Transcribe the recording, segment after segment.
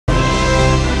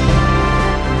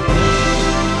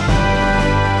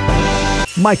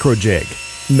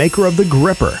Microjig, maker of the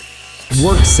gripper.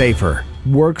 Work safer,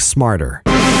 work smarter.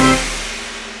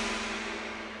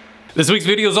 This week's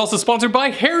video is also sponsored by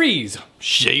Harry's.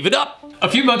 Shave it up! A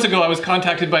few months ago, I was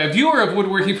contacted by a viewer of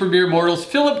Woodworking for Mere Mortals,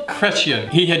 Philip Crescian.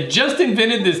 He had just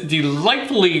invented this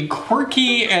delightfully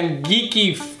quirky and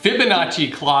geeky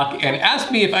Fibonacci clock and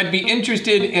asked me if I'd be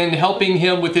interested in helping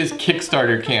him with his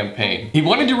Kickstarter campaign. He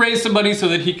wanted to raise some money so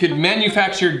that he could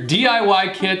manufacture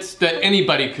DIY kits that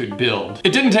anybody could build.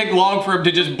 It didn't take long for him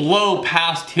to just blow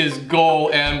past his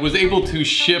goal and was able to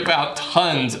ship out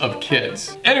tons of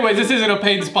kits. Anyways, this isn't a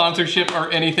paid sponsorship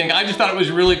or anything. I just thought it was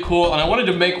really cool and I wanted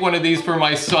to make one of these for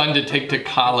my son to take to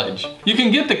college. You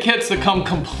can get the kits that come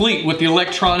complete with the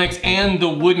electronics and the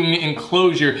wooden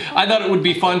enclosure. I thought it would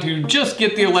be fun to just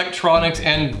get the electronics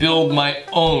and build my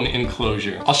own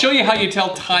enclosure. I'll show you how you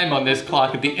tell time on this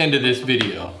clock at the end of this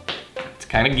video. It's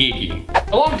kind of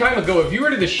geeky. A long time ago, a viewer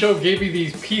to the show gave me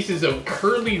these pieces of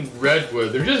curly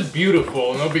redwood. They're just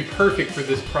beautiful and they'll be perfect for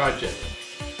this project.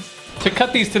 To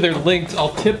cut these to their lengths,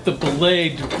 I'll tip the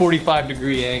blade to a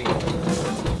 45-degree angle.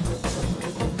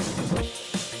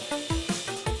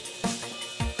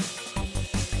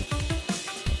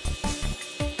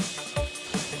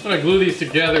 When I glue these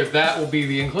together, that will be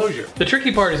the enclosure. The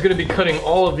tricky part is going to be cutting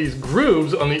all of these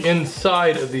grooves on the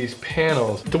inside of these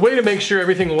panels. The way to make sure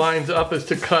everything lines up is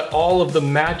to cut all of the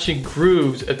matching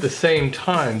grooves at the same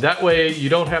time. That way you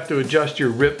don't have to adjust your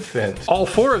rip fence. All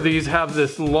four of these have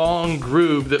this long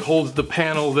groove that holds the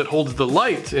panel that holds the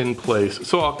lights in place,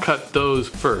 so I'll cut those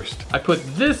first. I put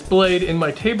this blade in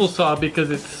my table saw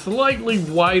because it's slightly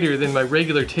wider than my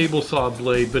regular table saw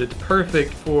blade, but it's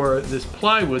perfect for this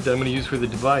plywood that I'm going to use for the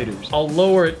dividers. I'll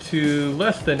lower it to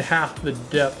less than half the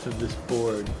depth of this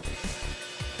board.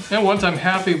 And once I'm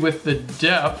happy with the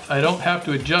depth, I don't have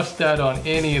to adjust that on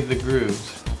any of the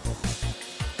grooves.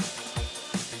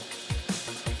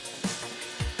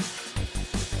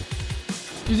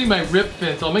 Using my rip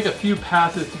fence, I'll make a few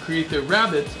passes to create the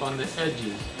rabbets on the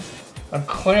edges. I'm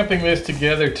clamping this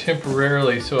together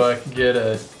temporarily so I can get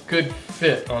a good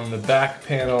fit on the back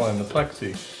panel and the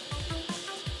plexi.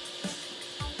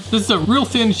 This is a real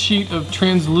thin sheet of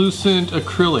translucent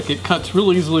acrylic. It cuts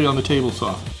real easily on the table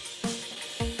saw.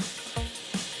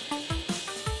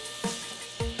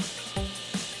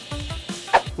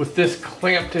 With this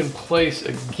clamped in place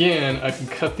again, I can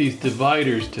cut these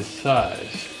dividers to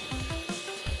size.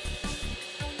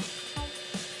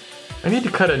 I need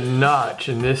to cut a notch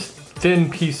in this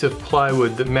thin piece of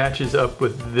plywood that matches up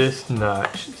with this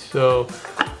notch. So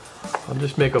I'll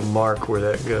just make a mark where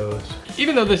that goes.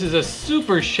 Even though this is a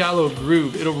super shallow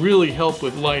groove, it'll really help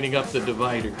with lining up the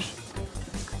dividers.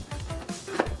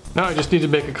 Now I just need to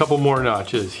make a couple more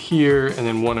notches here and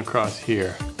then one across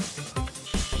here.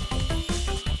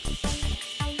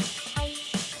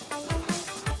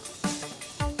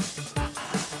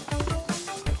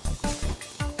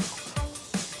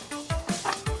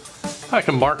 I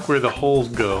can mark where the holes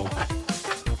go.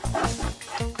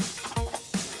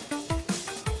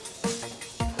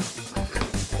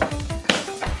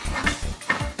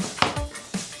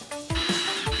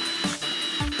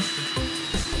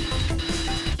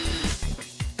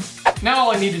 Now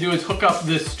all I need to do is hook up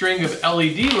this string of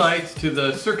LED lights to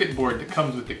the circuit board that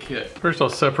comes with the kit. First I'll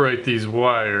separate these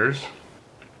wires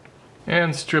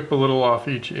and strip a little off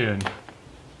each end.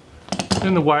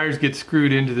 Then the wires get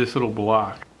screwed into this little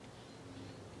block.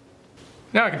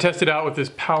 Now I can test it out with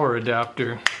this power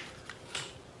adapter.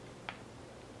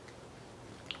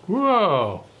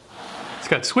 Whoa! It's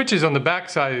got switches on the back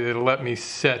side that'll let me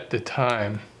set the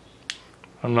time.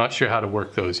 I'm not sure how to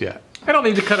work those yet. I don't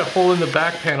need to cut a hole in the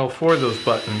back panel for those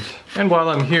buttons. And while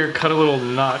I'm here, cut a little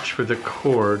notch for the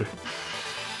cord.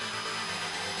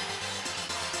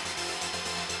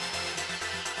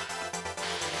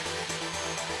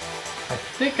 I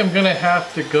think I'm gonna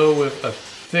have to go with a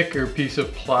thicker piece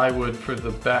of plywood for the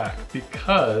back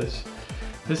because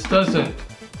this doesn't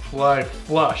fly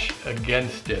flush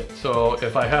against it. So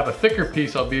if I have a thicker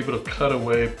piece, I'll be able to cut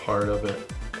away part of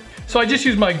it. So I just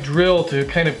use my drill to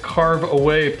kind of carve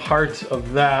away parts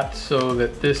of that so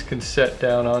that this can set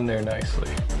down on there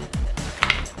nicely.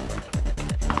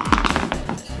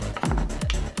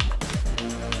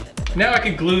 Now I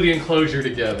can glue the enclosure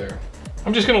together.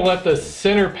 I'm just gonna let the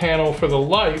center panel for the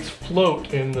lights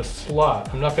float in the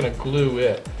slot. I'm not gonna glue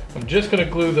it. I'm just gonna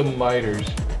glue the miters.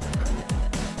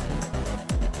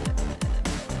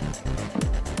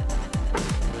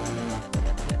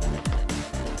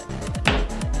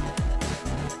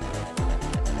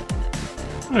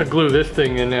 I'm gonna glue this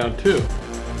thing in now too.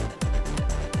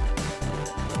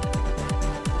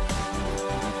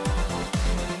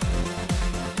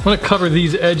 I'm gonna cover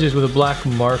these edges with a black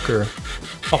marker.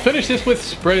 I'll finish this with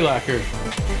spray lacquer.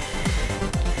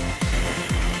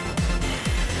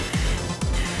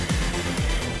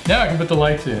 Now I can put the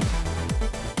lights in.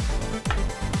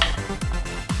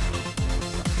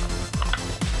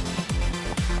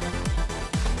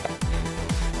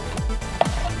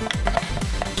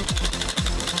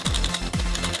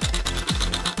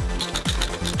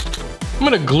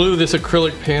 I'm gonna glue this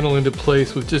acrylic panel into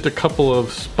place with just a couple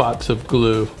of spots of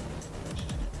glue.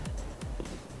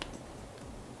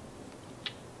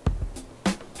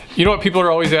 You know what people are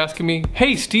always asking me?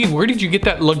 Hey Steve, where did you get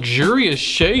that luxurious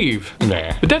shave?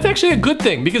 Nah. But that's actually a good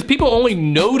thing because people only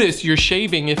notice you're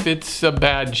shaving if it's a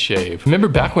bad shave. Remember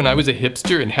back when I was a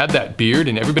hipster and had that beard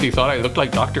and everybody thought I looked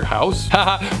like Dr. House?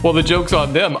 Haha, well the joke's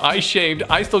on them. I shaved,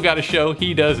 I still got a show,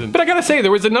 he doesn't. But I gotta say,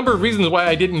 there was a number of reasons why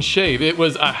I didn't shave. It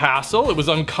was a hassle, it was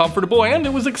uncomfortable, and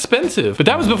it was expensive. But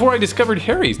that was before I discovered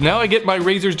Harry's. Now I get my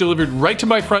razors delivered right to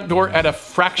my front door at a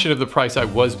fraction of the price I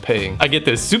was paying. I get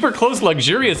this super close,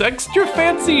 luxurious, extra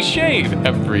fancy shave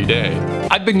every day.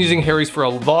 I've been using Harry's for a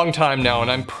long time now,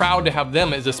 and I'm proud to have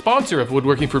them as a sponsor of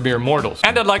Woodworking for Mere Mortals.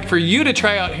 And I'd like for you to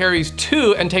try out Harry's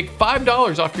too and take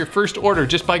 $5 off your first order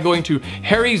just by going to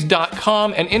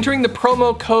harrys.com and entering the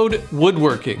promo code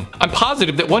woodworking. I'm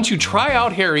positive that once you try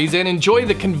out Harry's and enjoy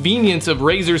the convenience of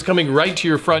razors coming right to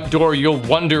your front door, you'll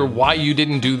wonder why you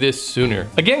didn't do this sooner.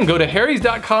 Again, go to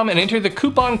harrys.com and enter the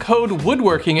coupon code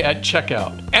woodworking at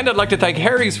checkout. And I'd like to thank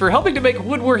Harry's for helping to make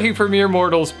Woodworking for Mere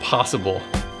Mortals possible.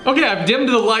 Okay, I've dimmed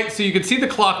the light so you can see the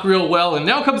clock real well, and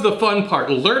now comes the fun part,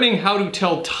 learning how to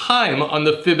tell time on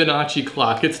the Fibonacci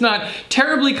clock. It's not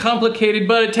terribly complicated,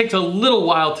 but it takes a little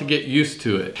while to get used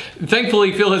to it.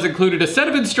 Thankfully, Phil has included a set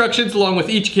of instructions along with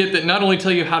each kit that not only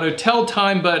tell you how to tell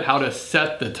time, but how to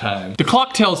set the time. The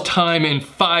clock tells time in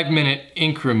 5-minute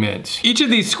increments. Each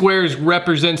of these squares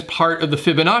represents part of the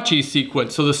Fibonacci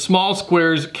sequence, so the small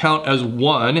squares count as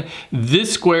 1,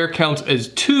 this square counts as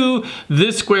 2,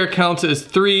 this square counts as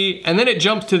 3, and then it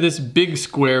jumps to this big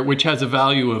square which has a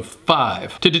value of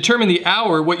 5. To determine the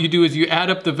hour, what you do is you add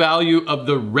up the value of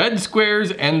the red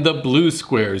squares and the blue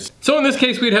squares. So in this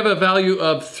case we'd have a value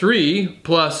of 3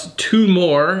 plus 2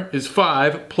 more is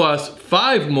 5 plus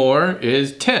 5 more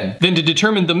is 10. Then to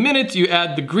determine the minutes you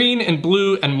add the green and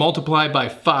blue and multiply by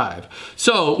 5.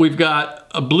 So we've got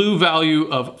a blue value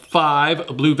of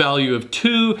 5, a blue value of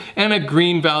 2, and a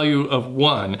green value of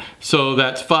 1. So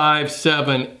that's 5,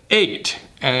 7, 8.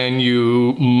 And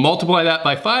you multiply that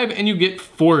by 5 and you get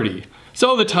 40.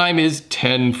 So the time is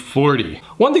 10:40.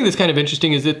 One thing that's kind of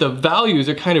interesting is that the values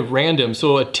are kind of random,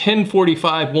 so a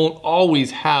 10:45 won't always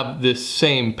have this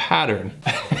same pattern.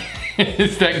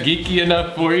 Is that geeky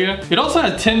enough for you? It also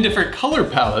has 10 different color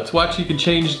palettes. Watch, you can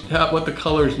change what the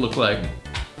colors look like.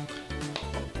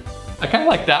 I kind of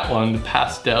like that one, the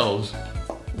pastels.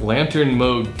 Lantern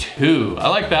mode 2. I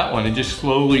like that one. It just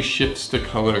slowly shifts the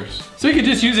colors. So you could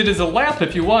just use it as a lamp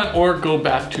if you want, or go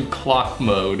back to clock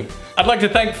mode. I'd like to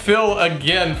thank Phil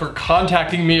again for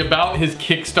contacting me about his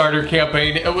Kickstarter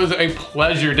campaign. It was a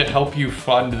pleasure to help you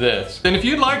fund this. And if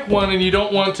you'd like one and you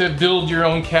don't want to build your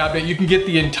own cabinet, you can get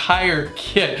the entire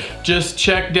kit. Just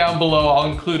check down below.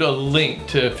 I'll include a link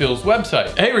to Phil's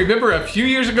website. Hey, remember a few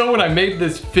years ago when I made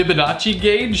this Fibonacci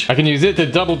gauge? I can use it to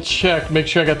double check, make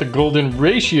sure I got the golden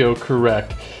ratio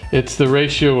correct. It's the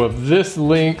ratio of this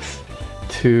length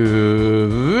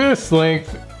to this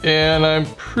length, and I'm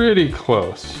pretty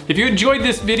close. If you enjoyed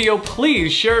this video,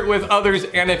 please share it with others,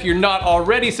 and if you're not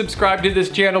already subscribed to this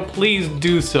channel, please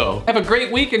do so. Have a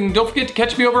great week, and don't forget to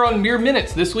catch me over on Mere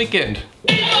Minutes this weekend.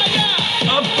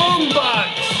 A boombox!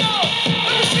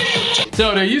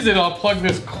 So to use it, I'll plug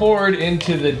this cord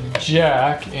into the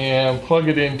jack and plug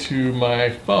it into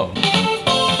my phone.